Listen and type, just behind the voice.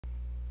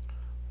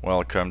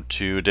Welcome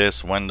to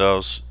this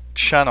Windows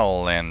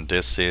channel, and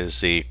this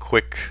is a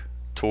quick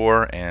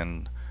tour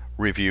and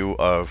review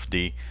of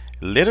the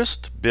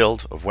latest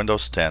build of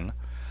Windows 10.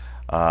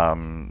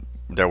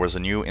 There was a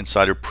new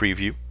insider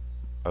preview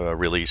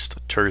released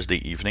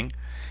Thursday evening,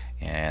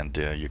 and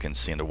you can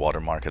see in the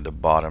watermark at the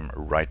bottom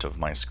right of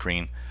my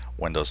screen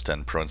Windows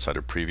 10 Pro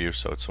Insider Preview.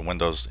 So it's a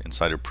Windows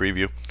Insider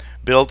Preview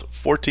build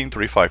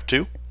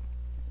 14352,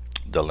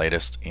 the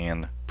latest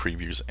in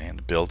previews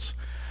and builds.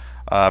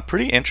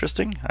 Pretty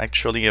interesting,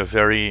 actually, a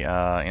very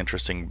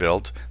interesting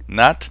build.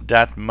 Not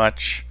that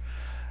much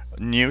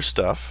new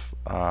stuff,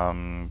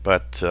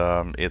 but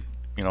it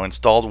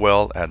installed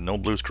well, had no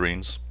blue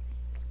screens,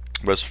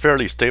 was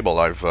fairly stable.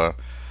 I've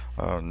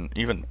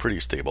even pretty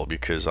stable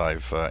because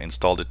I've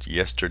installed it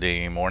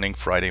yesterday morning,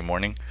 Friday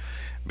morning.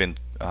 Been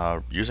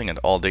using it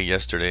all day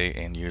yesterday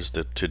and used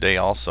it today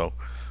also.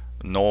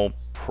 No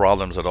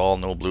problems at all,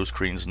 no blue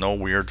screens, no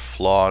weird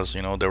flaws.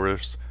 There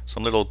was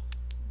some little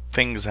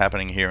things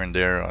happening here and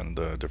there on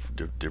the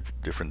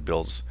different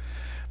builds,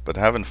 but I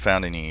haven't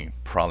found any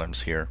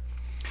problems here.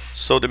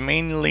 So the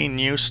mainly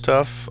new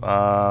stuff,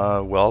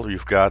 well,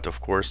 you've got, of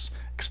course,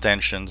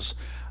 extensions.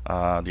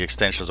 The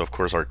extensions, of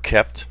course, are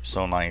kept.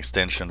 So my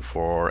extension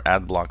for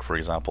AdBlock, for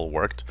example,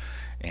 worked,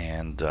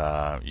 and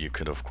you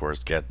could, of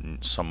course, get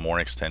some more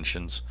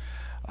extensions.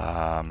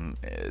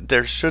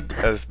 There should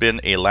have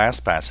been a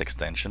LastPass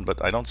extension,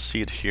 but I don't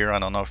see it here. I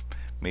don't know if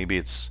maybe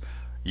it's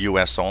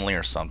US only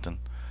or something.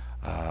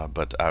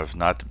 But I've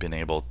not been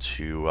able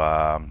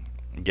to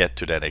get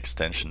to that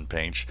extension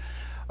page.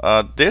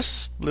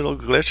 This little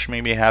glitch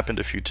maybe happened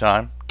a few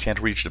times. Can't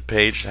reach the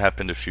page. It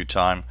happened a few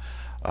times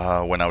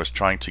when I was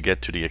trying to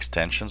get to the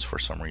extensions for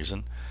some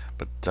reason.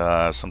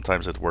 But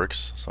sometimes it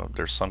works. So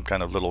there's some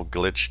kind of little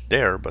glitch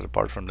there, but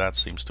apart from that,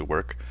 seems to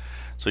work.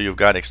 So you've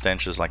got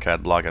extensions like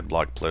AdBlock,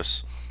 AdBlock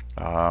Plus.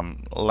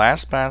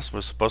 LastPass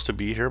was supposed to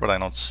be here, but I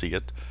don't see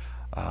it.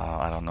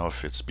 I don't know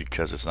if it's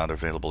because it's not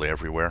available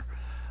everywhere.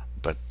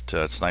 But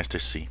it's nice to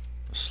see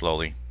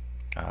slowly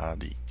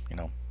the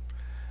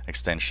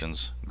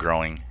extensions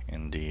growing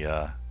in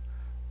the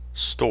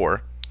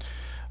store.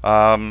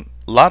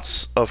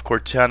 Lots of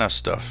Cortana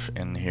stuff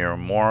in here,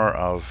 more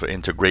of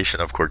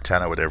integration of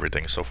Cortana with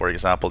everything. So for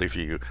example, if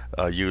you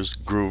use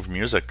Groove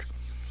Music,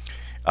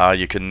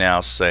 you can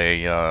now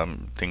say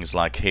things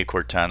like, hey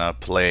Cortana,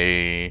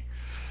 play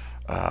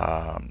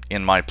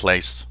In My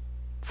Place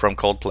from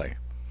Coldplay,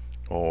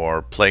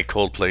 or play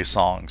Coldplay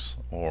songs,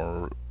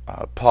 or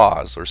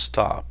pause or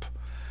stop,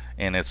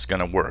 and it's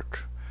gonna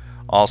work.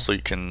 Also,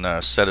 you can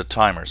set a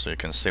timer, so you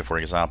can say, for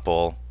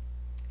example,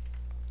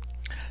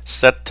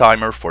 set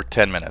timer for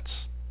 10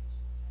 minutes.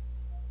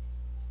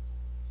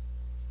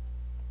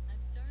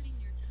 I'm starting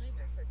your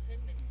timer for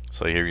 10 minutes.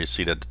 So here you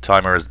see that the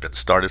timer has been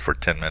started for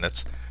 10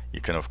 minutes. You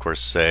can, of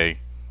course, say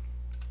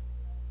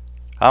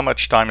how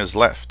much time is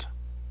left.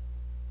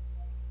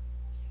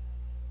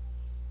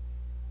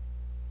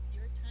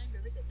 Your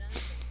timer is at 9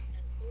 minutes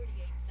and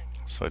 48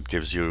 seconds. So it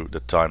gives you the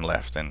time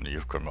left, and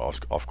you can,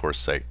 of course,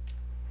 say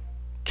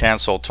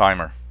cancel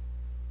timer.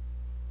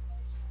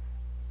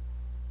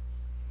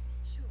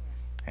 Sure.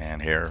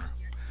 And here, Your timer.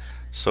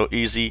 so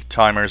easy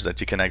timers that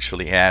you can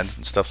actually add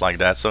and stuff like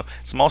that. So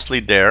it's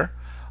mostly there.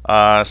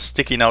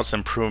 Sticky notes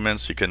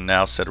improvements, you can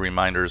now set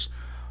reminders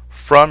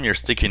from your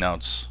sticky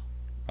notes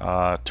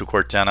to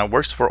Cortana.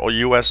 Works for a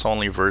US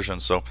only version,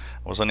 so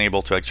I was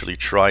unable to actually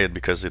try it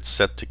because it's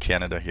set to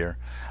Canada here.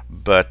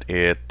 But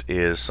it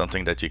is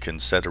something that you can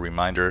set a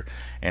reminder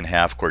and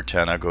have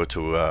Cortana go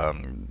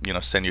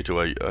to send you to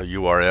a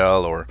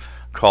URL, or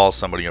call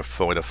somebody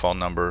with a phone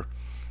number.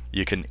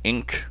 You can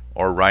ink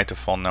or write a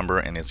phone number,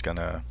 and it's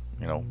gonna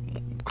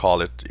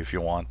call it if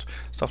you want,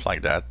 stuff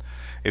like that.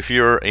 If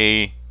you're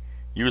a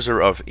user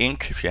of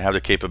ink, if you have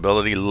the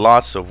capability,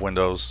 lots of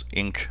Windows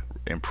ink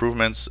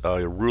improvements,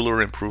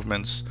 ruler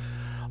improvements.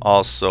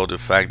 Also the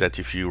fact that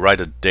if you write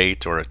a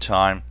date or a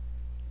time,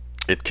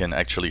 it can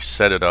actually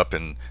set it up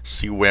and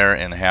see where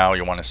and how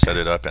you want to set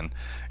it up. And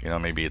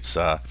maybe it's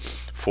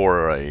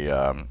for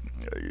a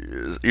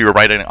you're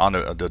writing on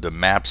the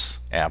Maps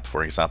app,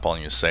 for example,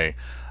 and you say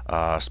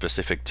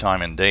specific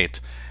time and date.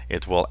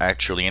 It will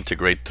actually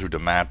integrate through the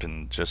map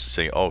and just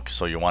say, oh,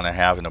 so you want to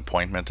have an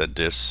appointment at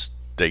this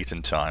date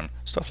and time,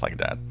 stuff like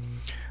that.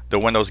 The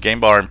Windows game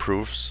bar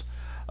improves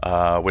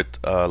with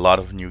a lot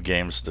of new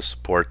games that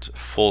support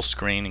full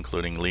screen,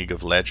 including League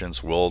of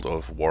Legends, World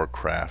of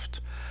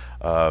Warcraft,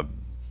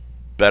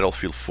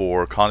 Battlefield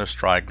 4,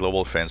 Counter-Strike,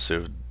 Global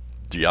Offensive,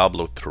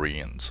 Diablo 3,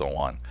 and so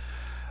on.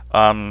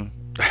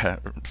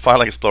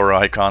 File Explorer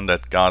icon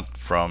that got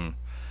from,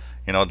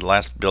 the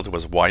last build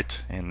was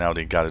white, and now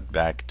they got it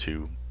back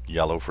to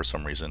yellow for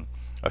some reason.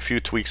 A few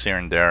tweaks here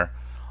and there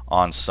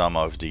on some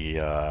of the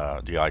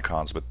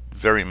icons, but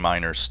very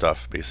minor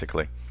stuff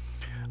basically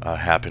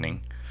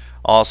happening.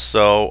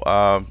 Also,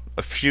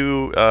 a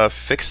few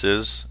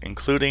fixes,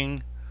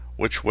 including,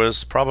 which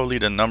was probably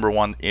the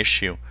 #1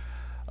 issue,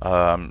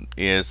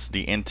 is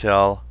the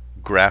Intel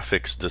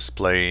graphics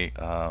display,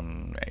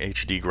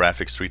 HD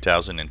graphics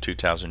 3000 and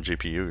 2000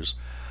 GPUs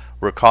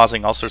were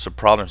causing all sorts of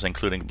problems,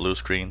 including blue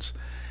screens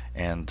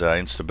and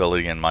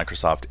instability in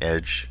Microsoft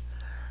Edge.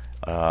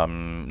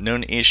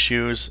 Known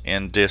issues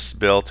in this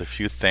build, a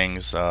few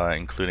things,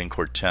 including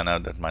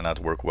Cortana that might not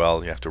work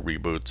well. You have to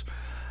reboot.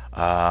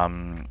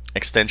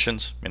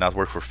 Extensions may not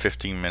work for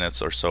 15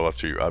 minutes or so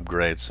after you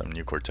upgrade. Some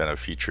new Cortana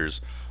features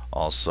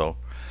also.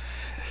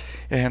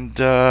 And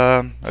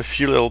a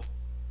few little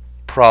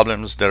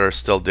problems that are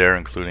still there,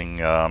 including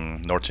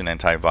Norton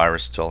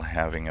Antivirus still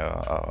having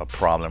a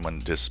problem on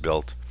this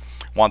build.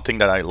 One thing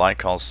that I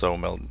like also,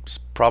 well, it's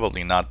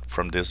probably not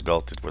from this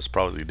build, it was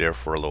probably there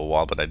for a little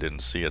while but I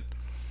didn't see it,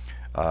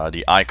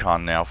 the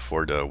icon now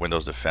for the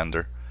Windows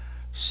Defender.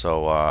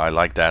 So I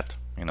like that.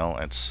 You know,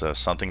 it's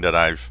something that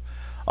I've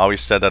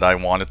always said that I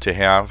wanted to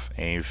have,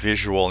 a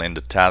visual in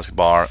the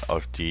taskbar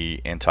of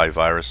the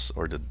antivirus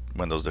or the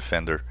Windows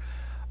Defender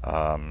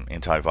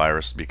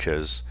antivirus,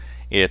 because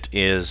it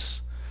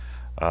is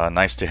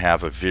nice to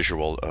have a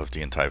visual of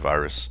the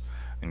antivirus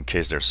in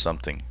case there's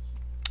something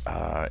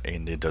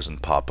and it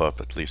doesn't pop up.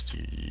 At least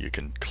you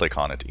can click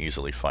on it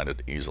easily, find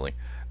it easily.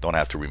 Don't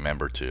have to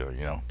remember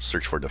to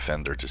search for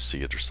Defender to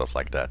see it or stuff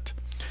like that.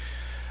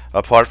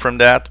 Apart from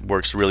that,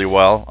 works really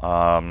well.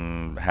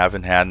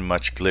 Haven't had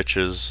much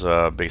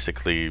glitches.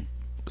 Basically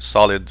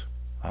solid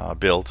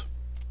build.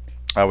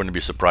 I wouldn't be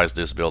surprised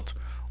this build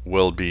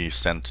will be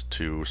sent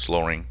to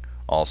Slowring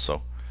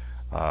also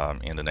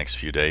in the next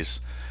few days.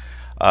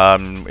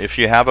 If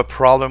you have a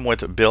problem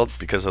with a build,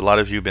 because a lot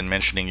of you have been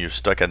mentioning you're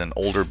stuck at an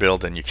older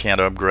build and you can't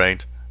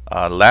upgrade,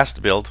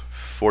 last build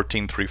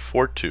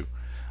 14342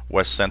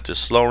 was sent to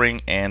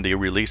Slowring and they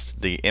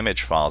released the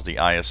image files, the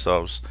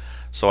ISOs.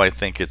 So I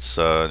think it's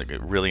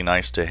really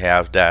nice to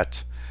have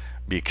that,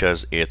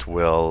 because it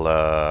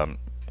will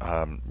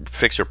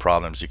fix your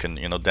problems. You can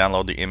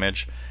download the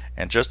image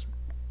and just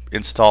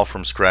install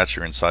from scratch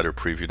your Insider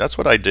Preview. That's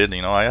what I did.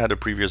 I had a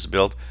previous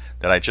build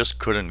that I just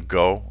couldn't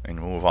go and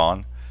move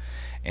on,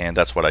 and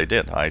that's what I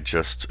did. I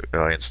just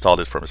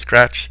installed it from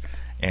scratch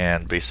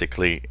and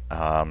basically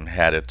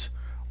had it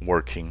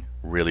working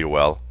really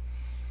well.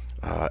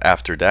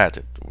 After that,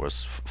 it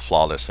was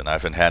flawless, and I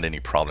haven't had any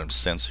problems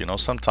since.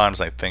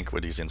 Sometimes I think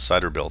with these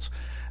Insider builds,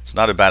 it's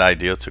not a bad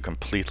idea to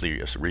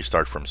completely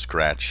restart from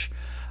scratch.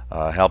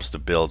 Helps the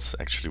builds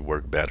actually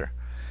work better.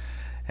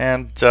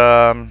 And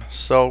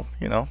so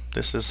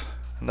this is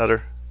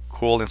another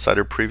cool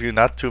Insider Preview.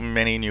 Not too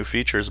many new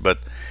features, but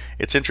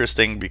it's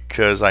interesting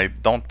because I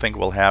don't think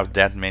we'll have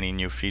that many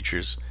new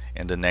features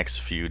in the next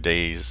few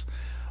days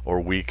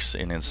or weeks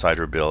in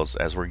Insider builds,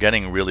 as we're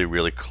getting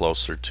really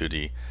closer to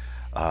the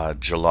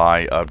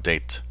July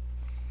update.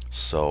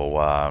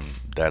 So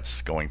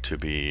that's going to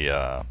be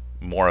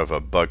more of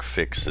a bug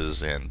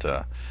fixes and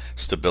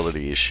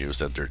stability issues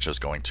that they're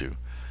just going to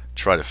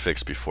try to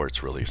fix before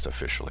it's released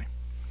officially.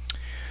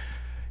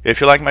 If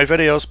you like my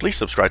videos, please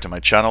subscribe to my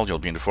channel. You'll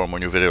be informed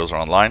when new videos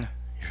are online.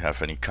 If you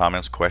have any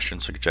comments,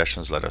 questions,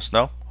 suggestions, let us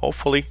know.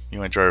 Hopefully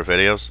you enjoy our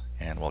videos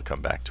and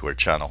welcome back to our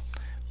channel.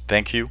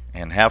 Thank you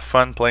and have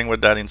fun playing with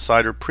that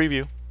Insider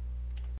Preview.